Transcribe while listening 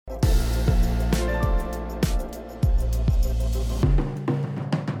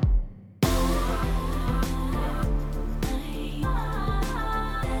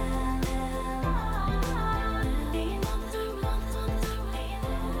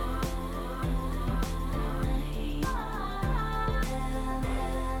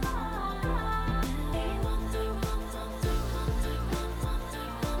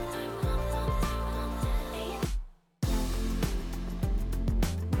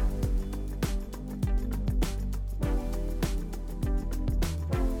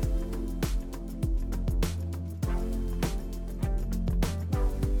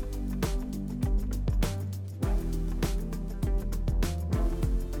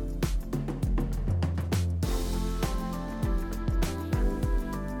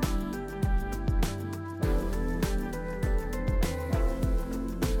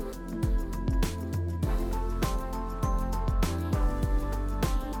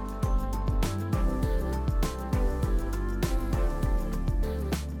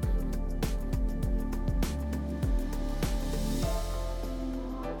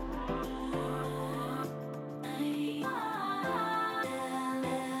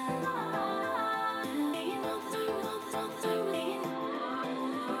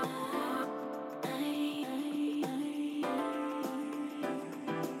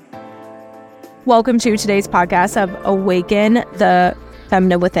Welcome to today's podcast of Awaken the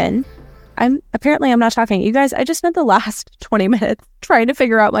Feminine Within. I'm not talking. You guys, I just spent the last 20 minutes trying to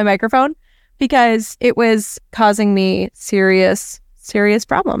figure out my microphone because it was causing me serious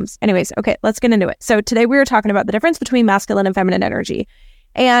problems. Anyways, okay, let's get into it. So today we were talking about the difference between masculine and feminine energy.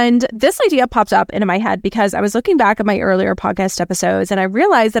 And this idea popped up into my head because I was looking back at my earlier podcast episodes and I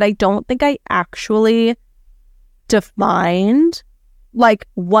realized that I don't think I actually defined like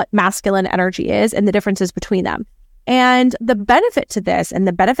what masculine energy is and the differences between them. And the benefit to this and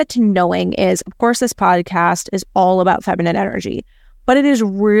the benefit to knowing is, of course, this podcast is all about feminine energy, but it is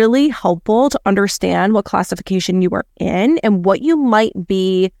really helpful to understand what classification you are in and what you might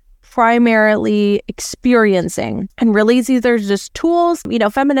be primarily experiencing. And really, these are just tools.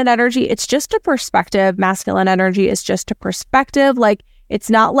 Feminine energy, it's just a perspective. Masculine energy is just a perspective. Like, it's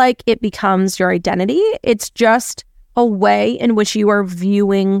not like it becomes your identity. It's just a way in which you are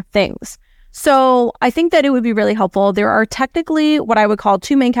viewing things. So I think that it would be really helpful. There are technically what I would call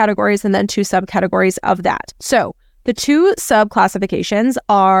two main categories and then two subcategories of that. So the two subclassifications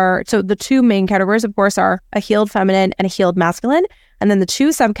are, so the two main categories, of course, are a healed feminine and a healed masculine. And then the two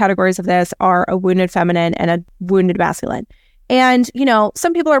subcategories of this are a wounded feminine and a wounded masculine. And,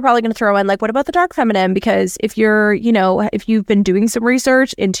 some people are probably going to throw in like, what about the dark feminine? Because if if you've been doing some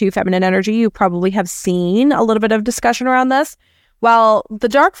research into feminine energy, you probably have seen a little bit of discussion around this. Well, the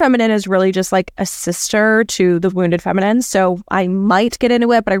dark feminine is really just like a sister to the wounded feminine. So I might get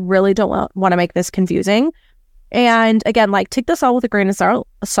into it, but I really don't want to make this confusing. And again, like take this all with a grain of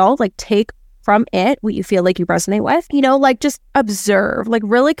salt, like take from it what you feel like you resonate with, just observe, like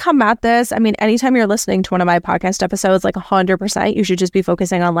really come at this. I mean, anytime you're listening to one of my podcast episodes, like 100%, you should just be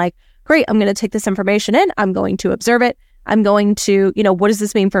focusing on like, great, I'm going to take this information in. I'm going to observe it. I'm going to, what does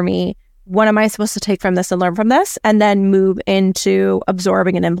this mean for me? What am I supposed to take from this and learn from this? And then move into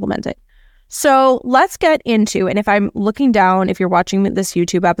absorbing and implementing. So let's get into, and if I'm looking down, if you're watching this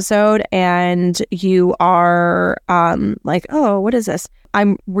YouTube episode and you are like, oh, what is this?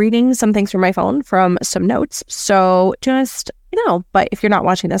 I'm reading some things from my phone from some notes. So just, but if you're not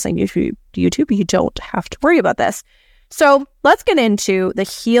watching this on YouTube, you don't have to worry about this. So let's get into the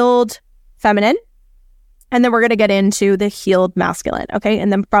healed feminine. And then we're going to get into the healed masculine. Okay.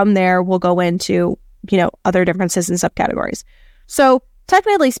 And then from there, we'll go into, other differences and subcategories. So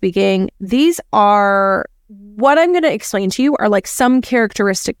technically speaking, these are what I'm going to explain to you are like some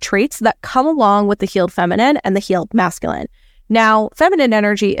characteristic traits that come along with the healed feminine and the healed masculine. Now, feminine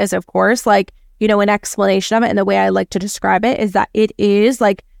energy is, of course, like, an explanation of it. And the way I like to describe it is that it is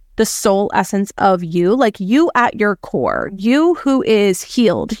like the soul essence of you, like you at your core, you who is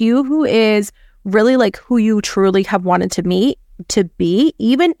healed, you who is really like who you truly have wanted to be,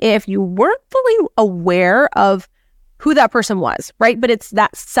 even if you weren't fully aware of who that person was, right? But it's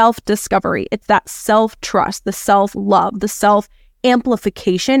that self-discovery. It's that self-trust, the self-love, the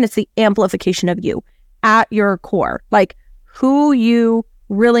self-amplification. It's the amplification of you at your core, like who you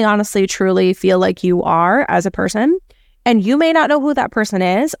really honestly, truly feel like you are as a person. And you may not know who that person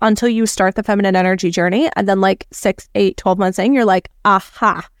is until you start the feminine energy journey. And then like 6, 8, 12 months in, you're like,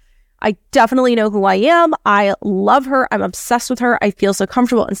 aha, I definitely know who I am. I love her. I'm obsessed with her. I feel so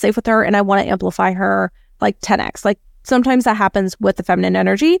comfortable and safe with her. And I want to amplify her like 10x. Like sometimes that happens with the feminine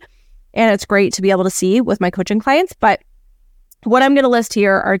energy. And it's great to be able to see with my coaching clients. But what I'm going to list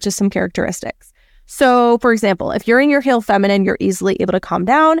here are just some characteristics. So for example, if you're in your healed feminine, you're easily able to calm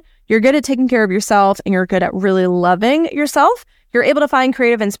down. You're good at taking care of yourself and you're good at really loving yourself. You're able to find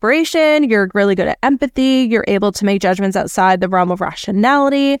creative inspiration. You're really good at empathy. You're able to make judgments outside the realm of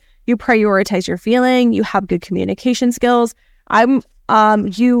rationality. You prioritize your feeling. You have good communication skills.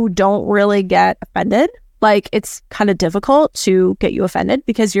 You don't really get offended. Like it's kind of difficult to get you offended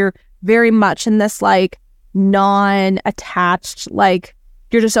because you're very much in this like non-attached, like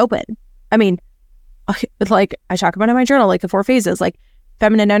you're just open. I mean, like I talk about in my journal, like the 4 phases, like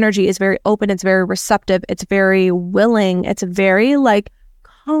feminine energy is very open. It's very receptive. It's very willing. It's very like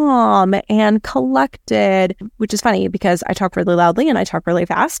calm and collected, which is funny because I talk really loudly and I talk really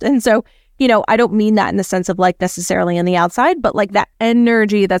fast. And so, I don't mean that in the sense of like necessarily on the outside, but like that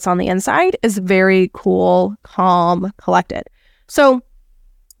energy that's on the inside is very cool, calm, collected. So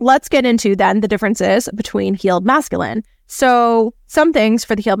let's get into then the differences between healed masculine. So some things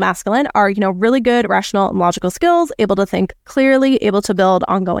for the healed masculine are, really good rational and logical skills, able to think clearly, able to build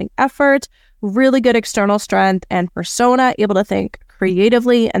ongoing effort, really good external strength and persona, able to think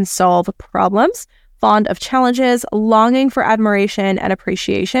creatively and solve problems, fond of challenges, longing for admiration and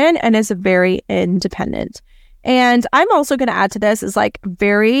appreciation, and is very independent. And I'm also going to add to this is like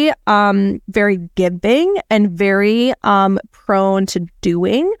very giving and very prone to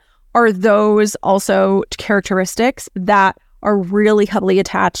doing are those also characteristics that are really heavily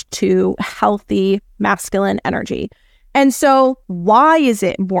attached to healthy masculine energy. And so why is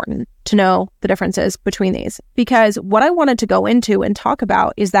it important to know the differences between these? Because what I wanted to go into and talk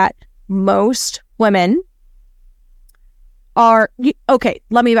about is that most women are, okay,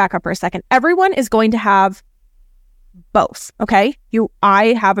 let me back up for a second. Everyone is going to have both, okay?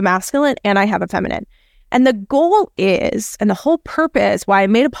 I have a masculine and I have a feminine. And the goal is, and the whole purpose why I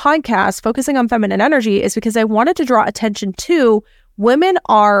made a podcast focusing on feminine energy is because I wanted to draw attention to women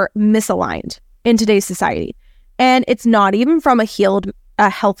are misaligned in today's society. And it's not even from a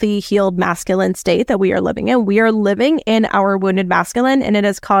healthy, healed masculine state that we are living in. We are living in our wounded masculine, and it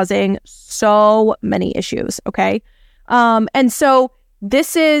is causing so many issues, okay? And so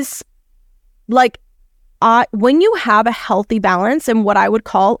this is like, when you have a healthy balance and what I would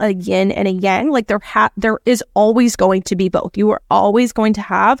call a yin and a yang, like there is always going to be both. You are always going to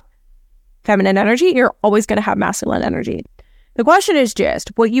have feminine energy. You're always going to have masculine energy. The question is just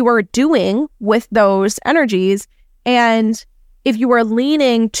what you are doing with those energies, and if you are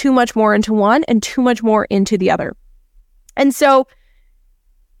leaning too much more into one and too much more into the other. And so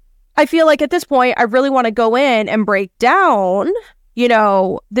I feel like at this point, I really want to go in and break down,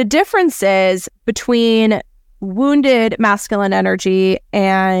 the differences between wounded masculine energy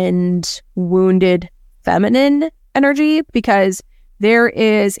and wounded feminine energy, because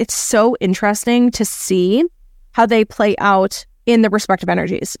it's so interesting to see how they play out in the respective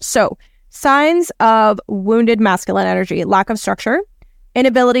energies. So signs of wounded masculine energy: lack of structure,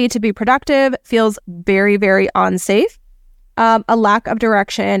 inability to be productive, feels very, very unsafe, a lack of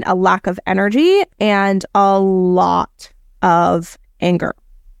direction, a lack of energy, and a lot of anger.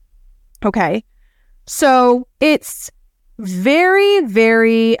 Okay. So it's very,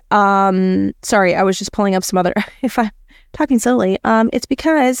 very, sorry, I was just pulling up some other, if I'm talking silly, it's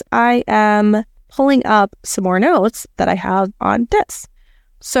because I am pulling up some more notes that I have on this.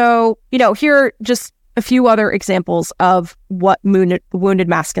 So, here are just a few other examples of what wounded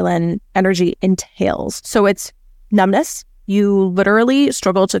masculine energy entails. So it's numbness. You literally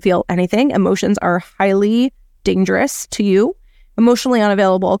struggle to feel anything. Emotions are highly dangerous to you. Emotionally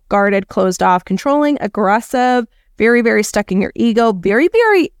unavailable, guarded, closed off, controlling, aggressive, very, very stuck in your ego, very,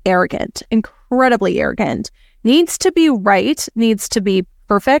 very arrogant, incredibly arrogant, needs to be right, needs to be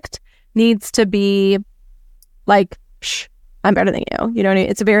perfect, needs to be like, I'm better than you. You know what I mean?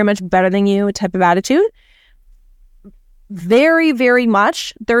 It's a very much better than you type of attitude. Very, very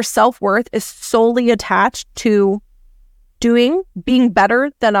much their self-worth is solely attached to being better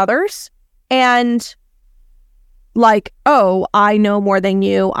than others, and like, oh, I know more than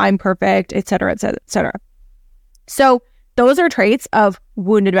you, I'm perfect, et cetera, et cetera, et cetera. So those are traits of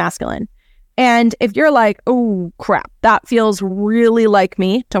wounded masculine. And if you're like, oh, crap, that feels really like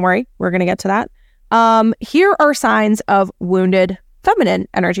me, don't worry, we're going to get to that. Here are signs of wounded feminine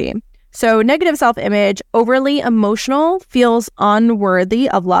energy. So negative self-image, overly emotional, feels unworthy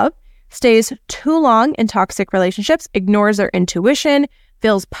of love, stays too long in toxic relationships, ignores their intuition,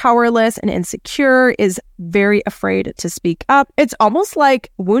 feels powerless and insecure, is very afraid to speak up. It's almost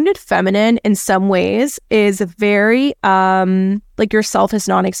like wounded feminine in some ways is very, like your self is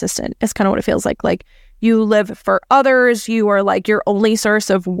non-existent. It's kind of what it feels like. Like you live for others. You are like, your only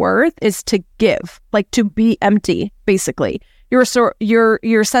source of worth is to give, like to be empty, basically.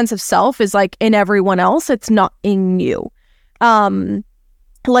 Your sense of self is like in everyone else. It's not in you.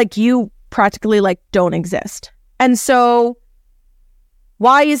 Like you practically like don't exist. And so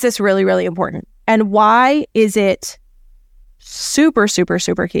why is this really, really important? And why is it super, super,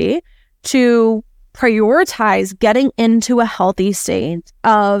 super key to prioritize getting into a healthy state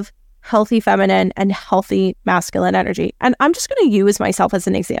of healthy feminine and healthy masculine energy? And I'm just going to use myself as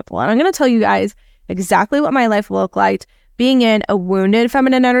an example. And I'm going to tell you guys exactly what my life looked like being in a wounded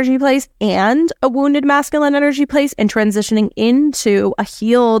feminine energy place and a wounded masculine energy place, and transitioning into a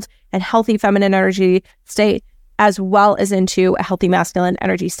healed and healthy feminine energy state, as well as into a healthy masculine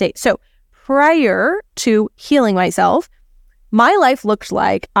energy state. So prior to healing myself, my life looked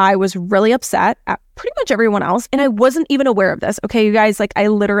like I was really upset at pretty much everyone else. And I wasn't even aware of this. Okay, you guys, like I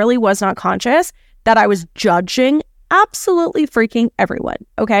literally was not conscious that I was judging absolutely freaking everyone.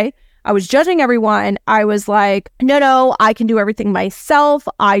 Okay. I was judging everyone. I was like, no, I can do everything myself.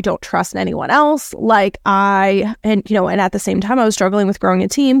 I don't trust anyone else. And at the same time, I was struggling with growing a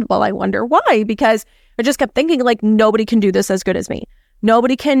team. Well, I wonder why, because I just kept thinking like, nobody can do this as good as me.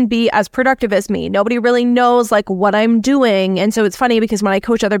 Nobody can be as productive as me. Nobody really knows like what I'm doing. And so it's funny because when I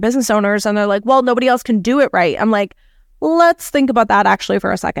coach other business owners and they're like, well, nobody else can do it right. I'm like, let's think about that actually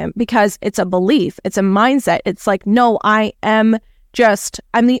for a second, because it's a belief. It's a mindset. It's like, no, I am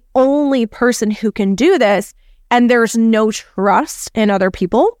I'm the only person who can do this, and there's no trust in other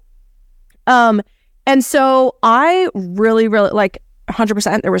people. And so I really, like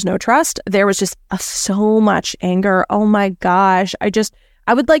 100%, there was no trust. There was just so much anger. Oh my gosh.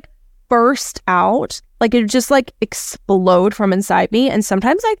 I would like burst out, like it would just like explode from inside me. And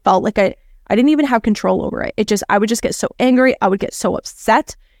sometimes I felt like I didn't even have control over it. I would just get so angry. I would get so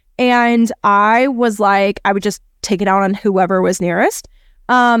upset. And I was like, I would just take it out on whoever was nearest.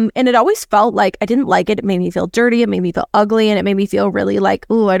 And it always felt like I didn't like it. It made me feel dirty. It made me feel ugly. And it made me feel really like,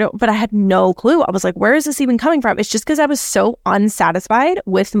 but I had no clue. I was like, where is this even coming from? It's just because I was so unsatisfied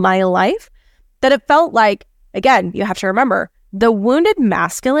with my life that it felt like, again, you have to remember, the wounded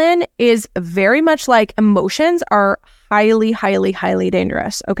masculine is very much like emotions are highly, highly, highly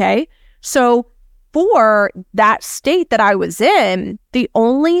dangerous. Okay. So for that state that I was in, the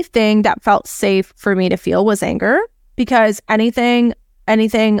only thing that felt safe for me to feel was anger, because anything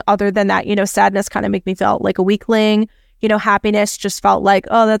other than that, sadness kind of make me feel like a weakling. Happiness just felt like,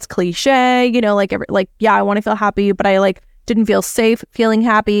 oh, that's cliche, yeah, I want to feel happy, but I like didn't feel safe feeling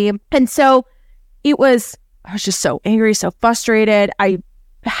happy. And so I was just so angry, so frustrated. I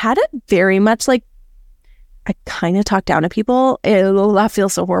had it very much like, I kind of talked down to people. That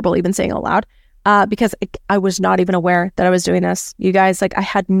feels so horrible even saying it out loud, because I was not even aware that I was doing this. You guys, like I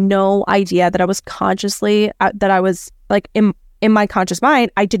had no idea that I was consciously, that I was like in my conscious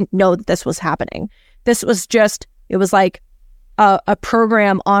mind, I didn't know that this was happening. This was just, it was like a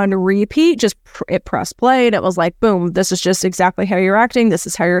program on repeat, it pressed play and it was like, boom, this is just exactly how you're acting. This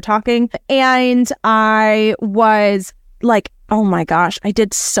is how you're talking. And I was like, oh my gosh, I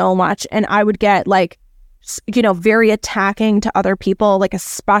did so much. And I would get like, very attacking to other people, like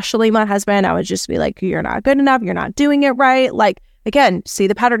especially my husband. I would just be like, you're not good enough. You're not doing it right. Like, again, see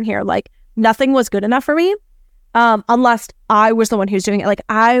the pattern here. Like nothing was good enough for me. Unless I was the one who's doing it. Like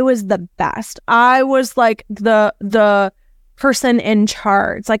I was the best. I was like the person in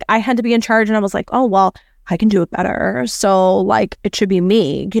charge. Like I had to be in charge, and I was like, oh, well, I can do it better. So like it should be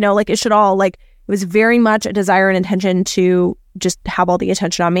me, like it should all like, it was very much a desire and intention to just have all the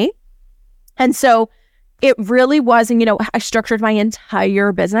attention on me. And so it really was, and I structured my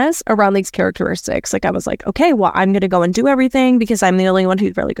entire business around these characteristics. Like I was like, okay, well, I'm going to go and do everything because I'm the only one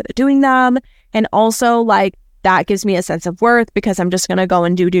who's really good at doing them. And also like, that gives me a sense of worth because I'm just going to go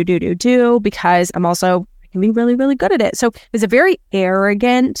and do because I can be really, really good at it. So it was a very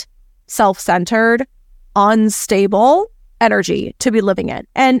arrogant, self-centered, unstable energy to be living in.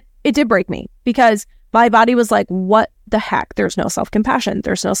 And it did break me because my body was like, what the heck? There's no self-compassion.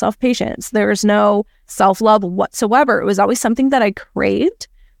 There's no self-patience. There's no self-love whatsoever. It was always something that I craved,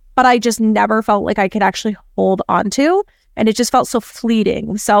 but I just never felt like I could actually hold on to. And it just felt so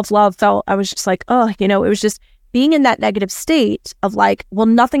fleeting. Self-love I was just like, oh, it was just being in that negative state of like, well,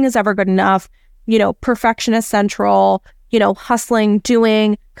 nothing is ever good enough, perfectionist central, hustling,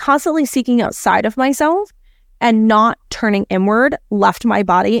 doing, constantly seeking outside of myself and not turning inward left my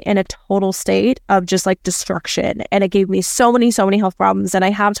body in a total state of just like destruction. And it gave me so many health problems. And I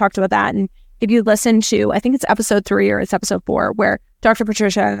have talked about that. And if you listen to, I think it's episode 3 or it's episode 4, where Dr.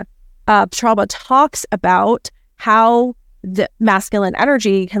 Patricia Petralba talks about how the masculine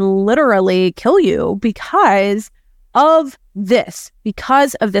energy can literally kill you because of this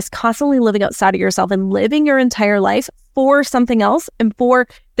constantly living outside of yourself and living your entire life for something else and for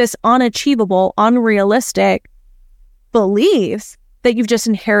this unachievable, unrealistic beliefs that you've just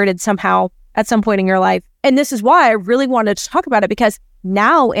inherited somehow at some point in your life. And this is why I really wanted to talk about it, because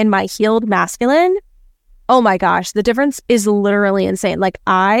now in my healed masculine, oh my gosh, the difference is literally insane. Like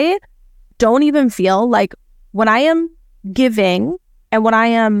I don't even feel like when I am giving and when I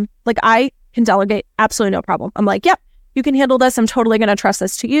am like, I can delegate absolutely no problem. I'm like, yep, you can handle this. I'm totally going to trust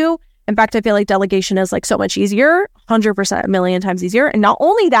this to you. In fact, I feel like delegation is like so much easier, 100%, a million times easier. And not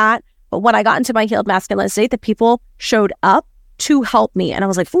only that, but when I got into my healed masculine state, the people showed up to help me. And I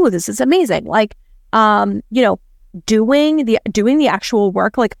was like, ooh, this is amazing. Like, doing the actual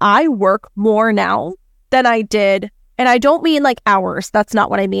work. Like I work more now than I did. And I don't mean like hours. That's not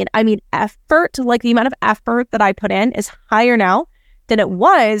what I mean. I mean effort. Like the amount of effort that I put in is higher now than it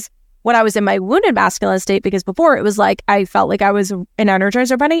was when I was in my wounded masculine state, because before it was like, I felt like I was an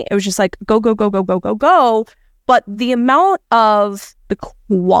Energizer bunny. It was just like, go, go, go, go, go, go, go. But the amount of the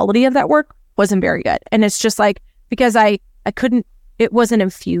quality of that work wasn't very good. And it's just like, because I couldn't, it wasn't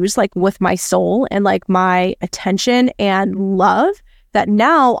infused like with my soul and like my attention and love, that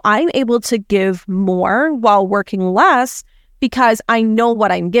now I'm able to give more while working less because I know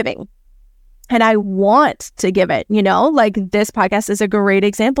what I'm giving. And I want to give it, like this podcast is a great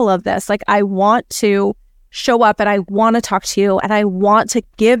example of this. Like I want to show up and I want to talk to you and I want to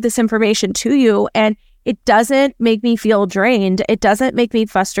give this information to you. And it doesn't make me feel drained. It doesn't make me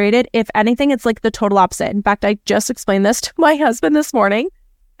frustrated. If anything, it's like the total opposite. In fact, I just explained this to my husband this morning.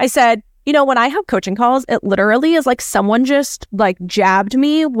 I said, when I have coaching calls, it literally is like someone just like jabbed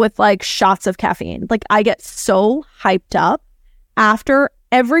me with like shots of caffeine. Like I get so hyped up after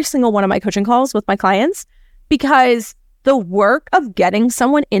every single one of my coaching calls with my clients because the work of getting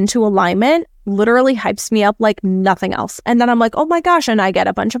someone into alignment literally hypes me up like nothing else. And then I'm like, oh my gosh, and I get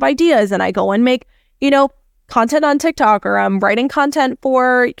a bunch of ideas and I go and make content on TikTok, or I'm writing content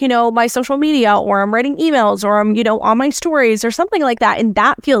for, my social media, or I'm writing emails, or I'm, on my stories or something like that. And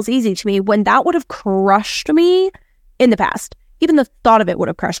that feels easy to me when that would have crushed me in the past. Even the thought of it would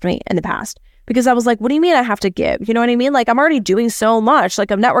have crushed me in the past because I was like, what do you mean I have to give? You know what I mean? Like I'm already doing so much, like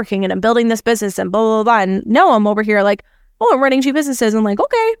I'm networking and I'm building this business and blah, blah, blah. And no, I'm over here like, oh, I'm running 2 businesses and like,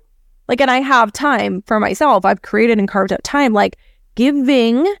 okay. Like, and I have time for myself. I've created and carved out time, like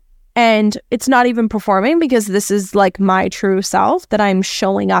giving. And it's not even performing because this is like my true self that I'm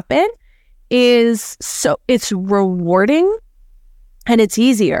showing up in it's rewarding and it's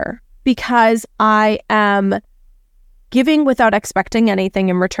easier because I am giving without expecting anything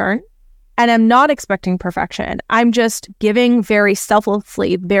in return. And I'm not expecting perfection. I'm just giving very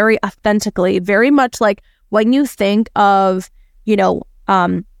selflessly, very authentically, very much like when you think of,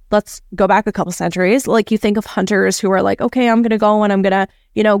 let's go back a couple centuries. Like you think of hunters who are like, okay, I'm going to go and I'm going to,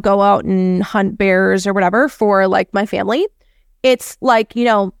 go out and hunt bears or whatever for like my family. It's like,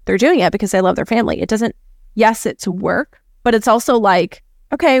 they're doing it because they love their family. It doesn't, yes, it's work, but it's also like,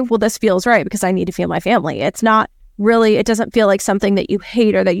 okay, well, this feels right because I need to feel my family. It's not really, it doesn't feel like something that you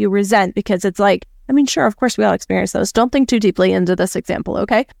hate or that you resent because it's like, I mean, sure, of course we all experience those. Don't think too deeply into this example,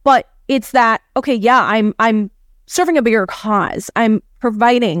 okay? But it's that, okay, yeah, I'm serving a bigger cause. I'm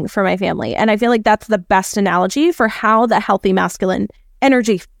providing for my family. And I feel like that's the best analogy for how the healthy masculine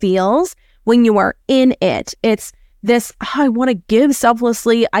energy feels when you are in it. It's this, I want to give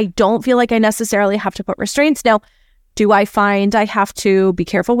selflessly. I don't feel like I necessarily have to put restraints. Now, do I find I have to be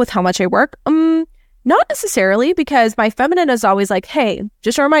careful with how much I work? Not necessarily, because my feminine is always like, hey,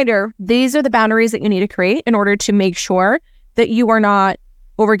 just a reminder, these are the boundaries that you need to create in order to make sure that you are not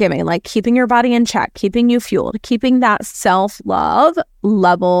overgiving, like keeping your body in check, keeping you fueled, keeping that self-love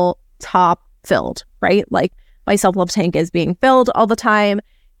level top filled, right? Like my self-love tank is being filled all the time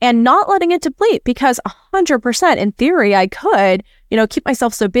and not letting it deplete, because 100% in theory, I could, keep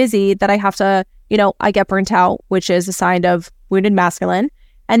myself so busy that I have to, I get burnt out, which is a sign of wounded masculine.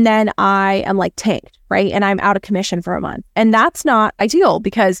 And then I am like tanked, right? And I'm out of commission for a month. And that's not ideal,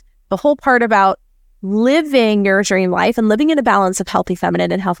 because the whole part about living your dream life and living in a balance of healthy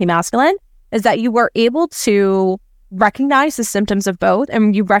feminine and healthy masculine is that you are able to recognize the symptoms of both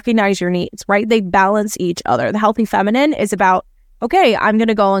and you recognize your needs, right? They balance each other. The healthy feminine is about, okay, I'm going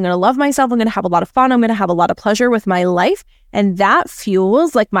to go, I'm going to love myself, I'm going to have a lot of fun, I'm going to have a lot of pleasure with my life. And that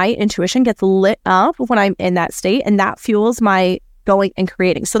fuels, like my intuition gets lit up when I'm in that state, and that fuels my going and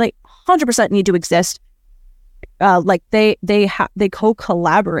creating. So they 100% need to exist. Like they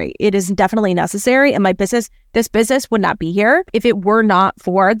co-collaborate. It is definitely necessary. And this business would not be here if it were not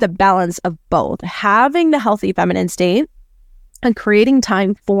for the balance of both. Having the healthy feminine state and creating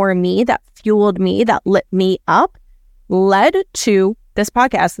time for me that fueled me, that lit me up, led to this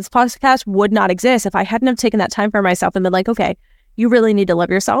podcast. This podcast would not exist if I hadn't have taken that time for myself and been like, okay, you really need to love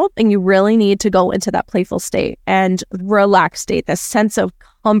yourself and you really need to go into that playful state and relaxed state, the sense of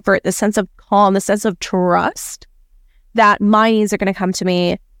comfort, the sense of calm, the sense of trust that my needs are going to come to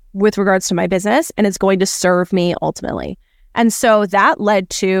me with regards to my business, and it's going to serve me ultimately. And so that led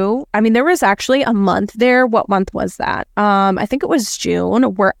to, there was actually a month there. What month was that? I think it was June,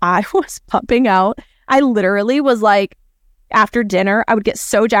 where I was pumping out. I literally was like, after dinner, I would get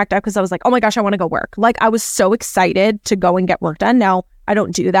so jacked up because I was like, oh my gosh, I want to go work. Like I was so excited to go and get work done. Now, I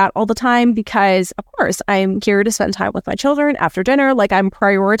don't do that all the time because, of course, I'm here to spend time with my children after dinner. Like I'm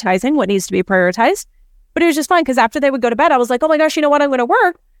prioritizing what needs to be prioritized. But it was just fun because after they would go to bed, I was like, oh my gosh, you know what? I'm going to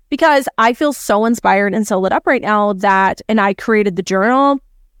work because I feel so inspired and so lit up right now and I created the journal.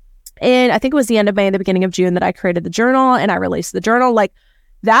 And I think it was the end of May, the beginning of June that I created the journal and I released the journal. Like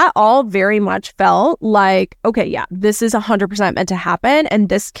that all very much felt like, okay, yeah, this is 100% meant to happen. And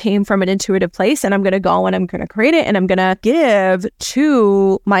this came from an intuitive place, and I'm going to go and I'm going to create it and I'm going to give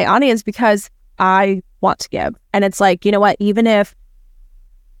to my audience because I want to give. And it's like, you know what, even if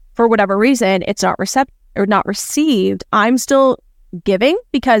for whatever reason it's not received, I'm still giving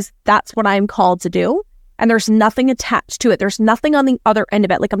because that's what I'm called to do. And there's nothing attached to it. There's nothing on the other end of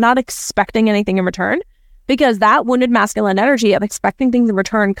it. Like I'm not expecting anything in return, because that wounded masculine energy of expecting things in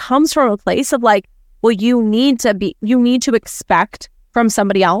return comes from a place of like, well, you need to expect from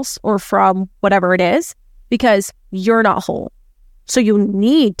somebody else or from whatever it is, because you're not whole. So you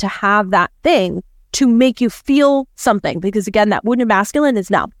need to have that thing to make you feel something, because again, that wounded masculine is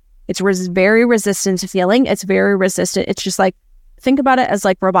numb. It's very resistant to feeling. It's very resistant. It's just like, think about it as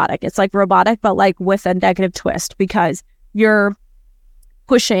like robotic. It's like robotic, but like with a negative twist, because you're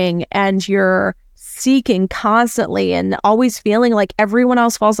pushing and you're seeking constantly and always feeling like everyone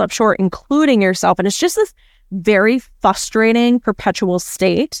else falls up short, including yourself. And it's just this very frustrating, perpetual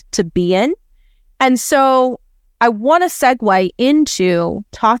state to be in. And so I want to segue into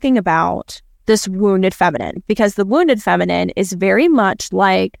talking about this wounded feminine, because the wounded feminine is very much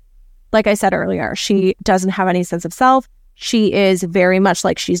like I said earlier, she doesn't have any sense of self. She is very much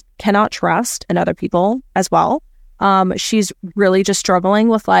like she cannot trust in other people as well. She's really just struggling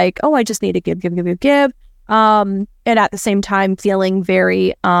with like, oh, I just need to give. And at the same time feeling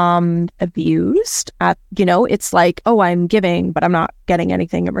very abused. It's like, oh, I'm giving, but I'm not getting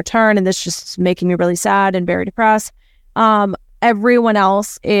anything in return. And this just making me really sad and very depressed. Everyone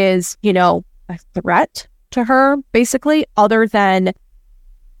else is, a threat to her, basically, other than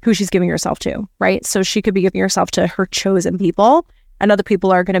who she's giving herself to, right? So she could be giving herself to her chosen people, and other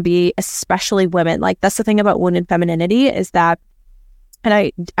people are going to be, especially women. Like, that's the thing about wounded femininity is that, and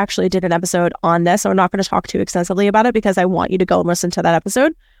I actually did an episode on this, so I'm not going to talk too extensively about it because I want you to go and listen to that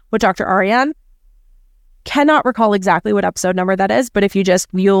episode with Dr. Ariane. Cannot recall exactly what episode number that is, but if you just,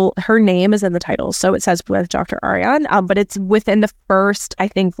 her name is in the title. So it says with Dr. Ariane, but it's within the first, I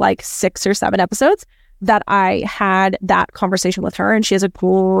think, like 6 or 7 episodes that I had that conversation with her, and she has a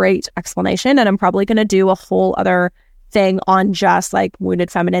great explanation. And I'm probably going to do a whole other thing on just like wounded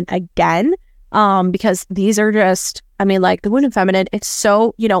feminine again, because these are just, like the wounded feminine, it's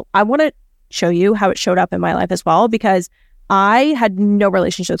so, I want to show you how it showed up in my life as well, because I had no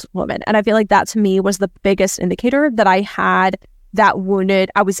relationships with women. And I feel like that to me was the biggest indicator that I had I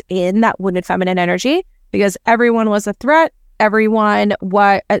was in that wounded feminine energy, because everyone was a threat.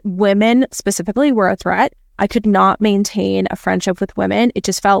 Women specifically were a threat. I could not maintain a friendship with women. It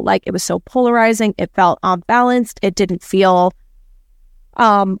just felt like it was so polarizing. It felt unbalanced. It didn't feel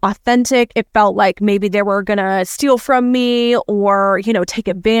authentic. It felt like maybe they were going to steal from me or, take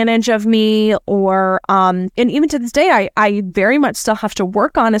advantage of me or, and even to this day, I very much still have to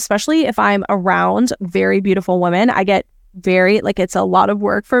work on, especially if I'm around very beautiful women. I get it's a lot of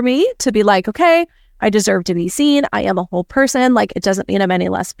work for me to be like, okay, I deserve to be seen. I am a whole person. Like, it doesn't mean I'm any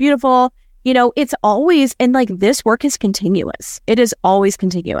less beautiful. It's always, and like this work is continuous. It is always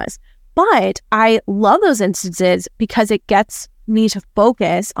continuous. But I love those instances because it gets me to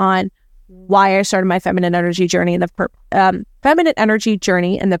focus on why I started my feminine energy journey in the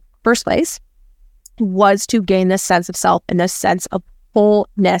first place was to gain this sense of self and this sense of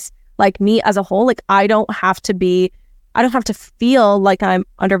wholeness. Like, me as a whole, like I don't have to feel like I'm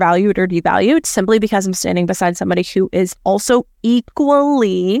undervalued or devalued simply because I'm standing beside somebody who is also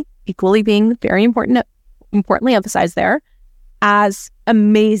equally being very importantly emphasized there, as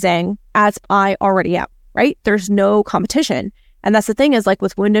amazing as I already am, right? There's no competition. And that's the thing is, like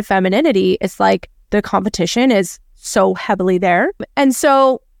with wounded femininity, it's like the competition is so heavily there. And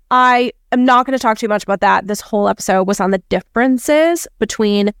so I am not going to talk too much about that. This whole episode was on the differences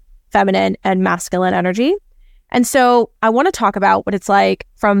between feminine and masculine energy. And so I want to talk about what it's like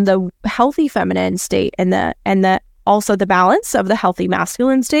from the healthy feminine state and also the balance of the healthy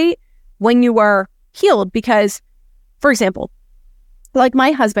masculine state when you are healed. Because, for example, like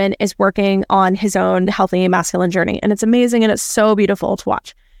my husband is working on his own healthy masculine journey, and it's amazing and it's so beautiful to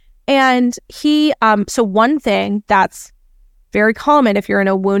watch. And he, so one thing that's very common if you're in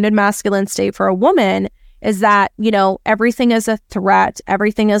a wounded masculine state for a woman is that, everything is a threat.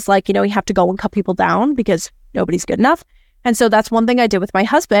 Everything is like, you have to go and cut people down because nobody's good enough. And so that's one thing I did with my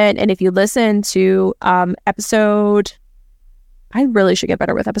husband. And if you listen to episode, I really should get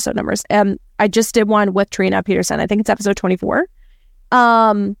better with episode numbers. I just did one with Trina Peterson. I think it's episode 24.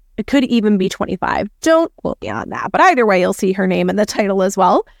 It could even be 25. Don't quote me on that. But either way, you'll see her name in the title as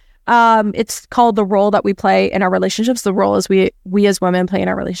well. It's called The Role That We Play in Our Relationships. The role is we as women play in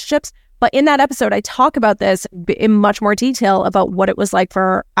our relationships. But in that episode, I talk about this in much more detail about what it was like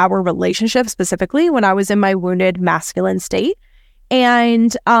for our relationship, specifically when I was in my wounded masculine state.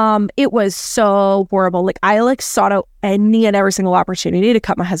 And it was so horrible. Like, I sought out any and every single opportunity to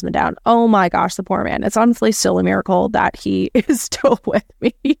cut my husband down. Oh my gosh, the poor man. It's honestly still a miracle that he is still with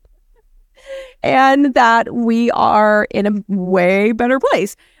me and that we are in a way better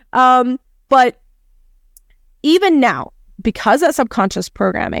place. But even now, because that subconscious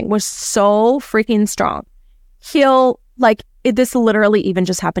programming was so freaking strong, he'll this literally even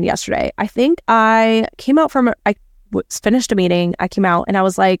just happened yesterday. I think I came out from, finished a meeting. I came out and I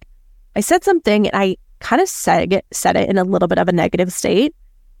was like, I said something and I kind of said it in a little bit of a negative state.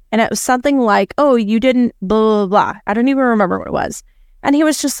 And it was something like, oh, you didn't blah, blah, blah. I don't even remember what it was. And he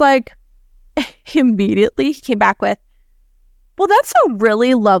was just like, immediately he came back with, well, that's a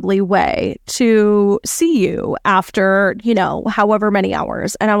really lovely way to see you after, however many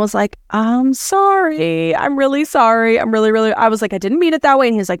hours. And I was like, I'm sorry. I'm really sorry. I'm really, really, I was like, I didn't mean it that way.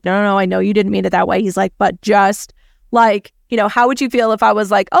 And he's like, no, I know you didn't mean it that way. He's like, but just like, how would you feel if I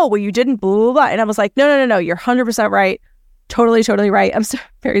was like, oh, well, you didn't blah, blah, blah. And I was like, no, you're 100% right. Totally right. I'm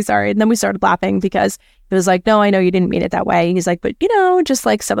very sorry. And then we started laughing because it was like, no, I know you didn't mean it that way. He's like, but just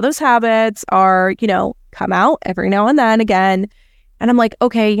like some of those habits are, come out every now and then again. And I'm like,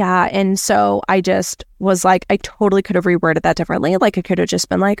 okay, yeah. And so I just was like, I totally could have reworded that differently. Like I could have just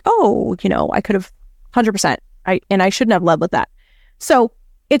been like, oh, I could have 100%. And I shouldn't have led with that. So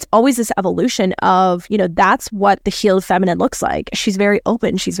it's always this evolution of, that's what the healed feminine looks like. She's very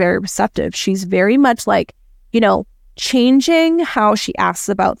open. She's very receptive. She's very much like, changing how she asks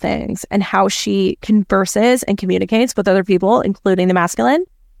about things and how she converses and communicates with other people, including the masculine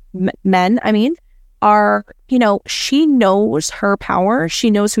men, are, she knows her power. She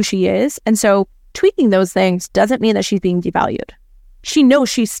knows who she is. And so tweaking those things doesn't mean that she's being devalued. She knows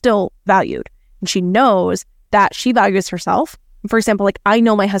she's still valued and she knows that she values herself. For example, like I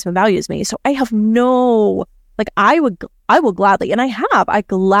know my husband values me. So I have I will gladly, and I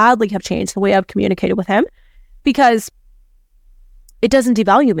gladly have changed the way I've communicated with him because it doesn't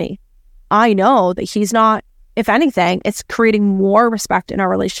devalue me. I know that he's not, if anything, it's creating more respect in our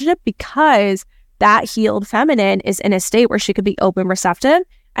relationship because that healed feminine is in a state where she could be open, receptive,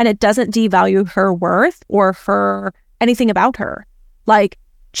 and it doesn't devalue her worth or her anything about her. Like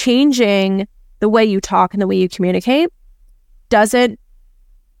changing the way you talk and the way you communicate doesn't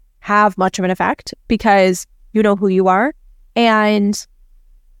have much of an effect because you know who you are. And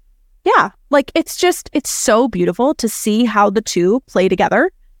yeah, like it's so beautiful to see how the two play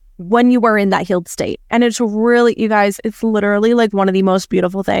together when you are in that healed state. And it's really, you guys, it's literally like one of the most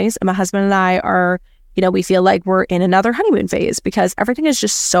beautiful things. And my husband and I are, we feel like we're in another honeymoon phase because everything is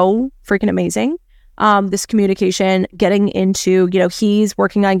just so freaking amazing. This communication, getting into, he's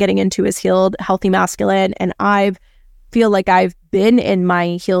working on getting into his healed, healthy masculine. And I feel like I've been in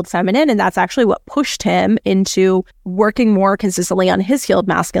my healed feminine. And that's actually what pushed him into working more consistently on his healed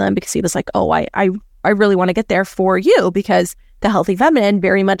masculine because he was like, oh, I really want to get there for you because the healthy feminine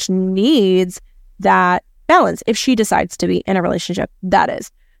very much needs that balance if she decides to be in a relationship, that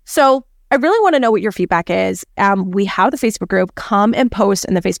is. So I really want to know what your feedback is. We have the Facebook group. Come and post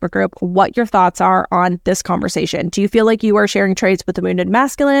in the Facebook group what your thoughts are on this conversation. Do you feel like you are sharing traits with the wounded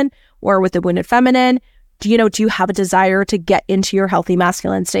masculine or with the wounded feminine? Do you have a desire to get into your healthy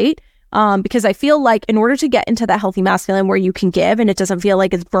masculine state? Because I feel like in order to get into that healthy masculine where you can give and it doesn't feel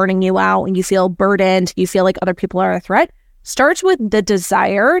like it's burning you out and you feel burdened, you feel like other people are a threat, starts with the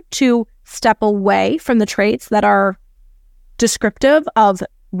desire to step away from the traits that are descriptive of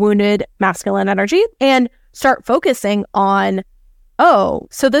wounded masculine energy and start focusing on, oh,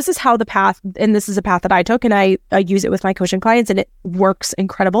 so this is how the path, and this is a path that I took and I use it with my coaching clients and it works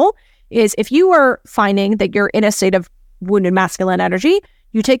incredible, is if you are finding that you're in a state of wounded masculine energy,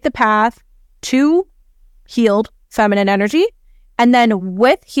 you take the path to healed feminine energy. And then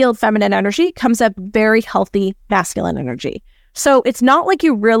with healed feminine energy comes a very healthy masculine energy. So it's not like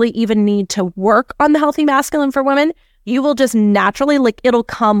you really even need to work on the healthy masculine for women. You will just naturally, it'll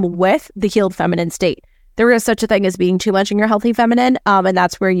come with the healed feminine state. There is such a thing as being too much in your healthy feminine. And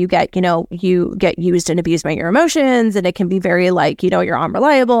that's where you get, you get used and abused by your emotions. And it can be very you're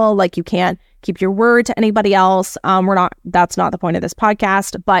unreliable, like you can't keep your word to anybody else. That's not the point of this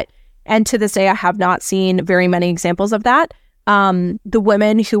podcast. And to this day, I have not seen very many examples of that. The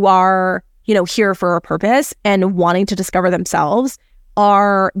women who are, here for a purpose and wanting to discover themselves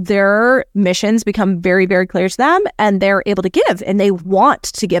their missions become very, very clear to them and they're able to give and they want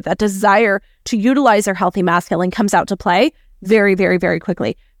to give. That desire to utilize their healthy masculine comes out to play very, very, very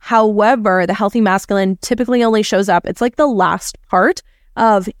quickly. However, the healthy masculine typically only shows up. It's like the last part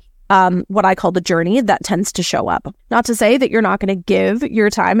of what I call the journey that tends to show up. Not to say that you're not going to give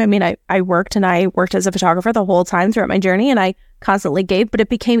your time. I mean, I worked as a photographer the whole time throughout my journey and I constantly gave, but it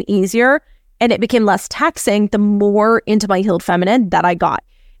became easier and it became less taxing the more into my healed feminine that I got.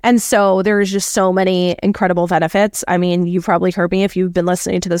 And so there's just so many incredible benefits. I mean, you've probably heard me if you've been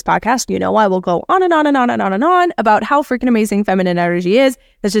listening to this podcast, I will go on and on and on and on and on about how freaking amazing feminine energy is.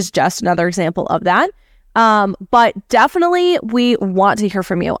 This is just another example of that. But definitely we want to hear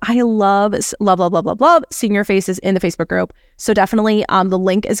from you. I love seeing your faces in the Facebook group. So definitely the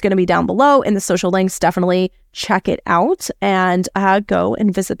link is going to be down below in the social links. Definitely check it out and go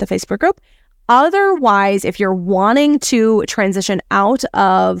and visit the Facebook group. Otherwise, if you're wanting to transition out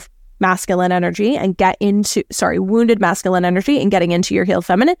of masculine energy and get into, wounded masculine energy and getting into your healed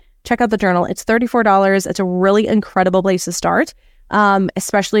feminine, check out the journal. It's $34. It's a really incredible place to start.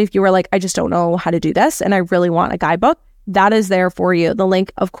 Especially if you were like, I just don't know how to do this and I really want a guidebook, that is there for you. The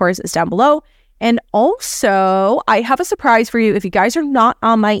link, of course, is down below. And also, I have a surprise for you. If you guys are not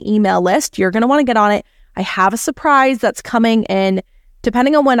on my email list, you're going to want to get on it. I have a surprise that's coming in.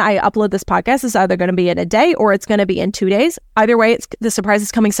 Depending on when I upload this podcast, it's either going to be in a day or it's going to be in 2 days. Either way, the surprise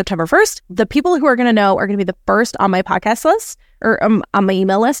is coming September 1st. The people who are going to know are going to be the first on my podcast list or on my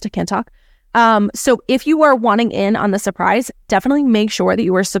email list. I can't talk. So if you are wanting in on the surprise, definitely make sure that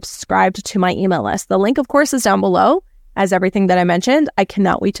you are subscribed to my email list. The link, of course, is down below as everything that I mentioned. I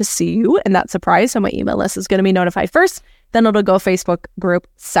cannot wait to see you in that surprise. So my email list is going to be notified first, then it'll go Facebook group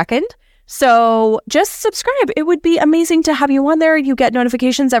second. So just subscribe. It would be amazing to have you on there. You get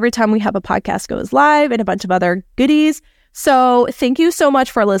notifications every time we have a podcast goes live and a bunch of other goodies. So thank you so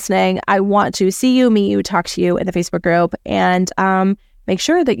much for listening. I want to see you, meet you, talk to you in the Facebook group, and make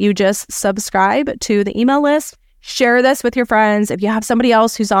sure that you just subscribe to the email list. Share this with your friends. If you have somebody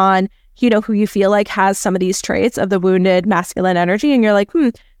else who's on, who you feel like has some of these traits of the wounded masculine energy and you're like,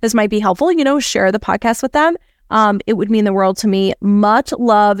 this might be helpful, share the podcast with them. It would mean the world to me. Much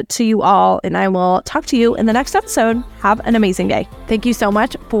love to you all, and I will talk to you in the next episode. Have an amazing day. Thank you so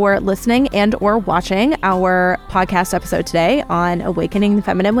much for listening and or watching our podcast episode today on Awakening the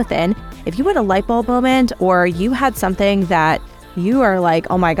Feminine Within. If you had a light bulb moment or you had something that you are like,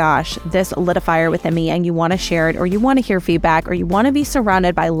 oh my gosh, this lit a fire within me, and you want to share it, or you want to hear feedback, or you want to be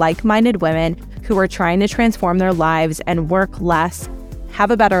surrounded by like-minded women who are trying to transform their lives and work less,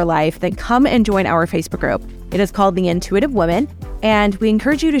 have a better life, then come and join our Facebook group. It is called The Intuitive Women, and we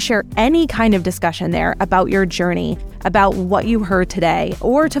encourage you to share any kind of discussion there about your journey, about what you heard today,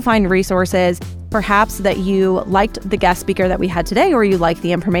 or to find resources, perhaps that you liked the guest speaker that we had today, or you like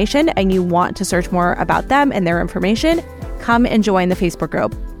the information and you want to search more about them and their information. Come and join the Facebook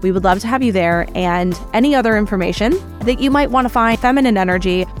group. We would love to have you there, and any other information that you might want to find, feminine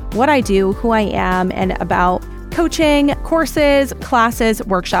energy, what I do, who I am, and about coaching, courses, classes,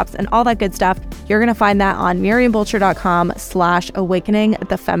 workshops, and all that good stuff. You're going to find that on miriambulcher.com/awakening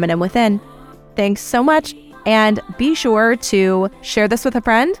the feminine within. Thanks so much. And be sure to share this with a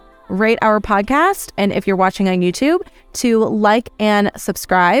friend, rate our podcast. And if you're watching on YouTube, to like and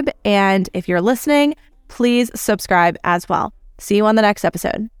subscribe. And if you're listening, please subscribe as well. See you on the next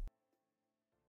episode.